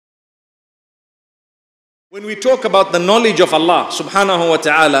When we talk about the knowledge of Allah subhanahu wa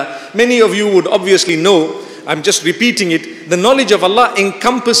ta'ala, many of you would obviously know, I'm just repeating it, the knowledge of Allah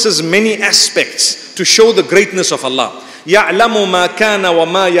encompasses many aspects to show the greatness of Allah. يَعْلَمُ مَا كَانَ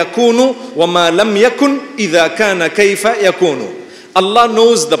وَمَا يَكُونُ وَمَا لَمْ يَكُنْ إِذَا كَانَ كَيْفَ يَكُونُ. Allah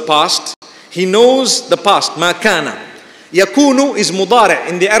knows the past, He knows the past, مَا كَانَ. يَكُونُ is mudari'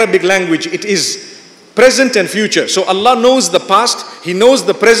 in the Arabic language, it is present and future. So Allah knows the past, He knows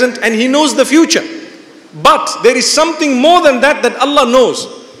the present and He knows the future. But there is something more than that that Allah knows,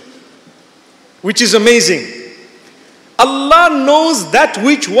 which is amazing. Allah knows that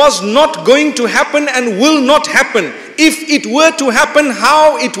which was not going to happen and will not happen. If it were to happen,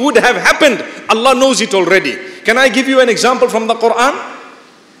 how it would have happened, Allah knows it already. Can I give you an example from the Quran?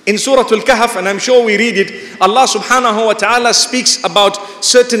 In Surah Al-Kahf, and I'm sure we read it, Allah subhanahu wa ta'ala speaks about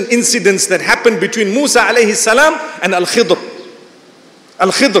certain incidents that happened between Musa alayhi salam and Al-Khidr.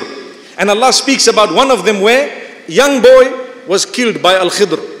 Al-Khidr. And Allah speaks about one of them where a young boy was killed by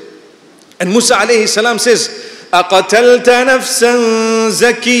Al-Khidr. And Musa alayhi salam says, أَقَتَلْتَ نَفْسًا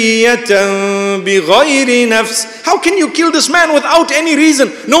زَكِيَّةً بِغَيْرِ نَفْسٍ. How can you kill this man without any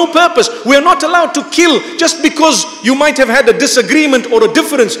reason, no purpose? We are not allowed to kill just because you might have had a disagreement or a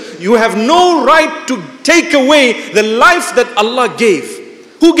difference. You have no right to take away the life that Allah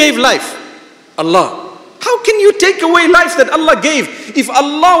gave. Who gave life? Allah. How can you take away life that Allah gave? If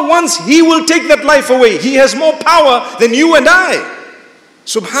Allah wants, He will take that life away. He has more power than you and I.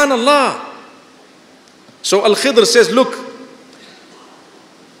 Subhanallah. So Al-Khidr says, look,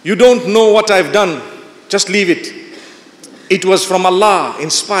 you don't know what I've done. Just leave it. It was from Allah,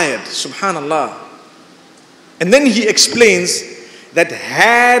 inspired. Subhanallah. And then he explains that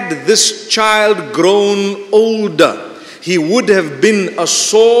had this child grown older, he would have been a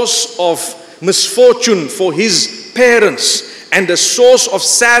source of misfortune for his parents and a source of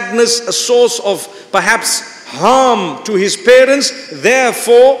sadness, a source of perhaps harm to his parents.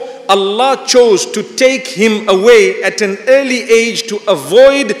 Therefore, Allah chose to take him away at an early age to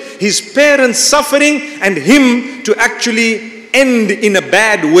avoid his parents suffering and him to actually end in a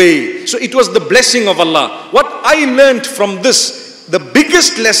bad way. So it was the blessing of Allah. What I learned from this, the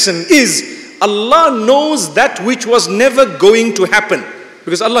biggest lesson is Allah knows that which was never going to happen.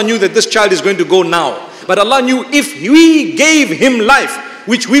 Because Allah knew that this child is going to go now. But Allah knew if we gave him life,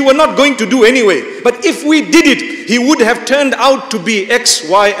 which we were not going to do anyway, but if we did it, he would have turned out to be X,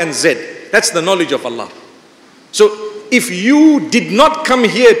 Y, and Z. That's the knowledge of Allah. So if you did not come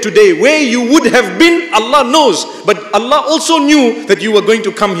here today, where you would have been, Allah knows. But Allah also knew that you were going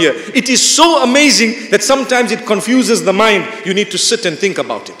to come here. It is so amazing that sometimes it confuses the mind. You need to sit and think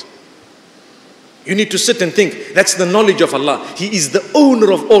about it. You need to sit and think. That's the knowledge of Allah. He is the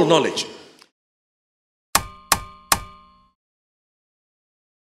owner of all knowledge.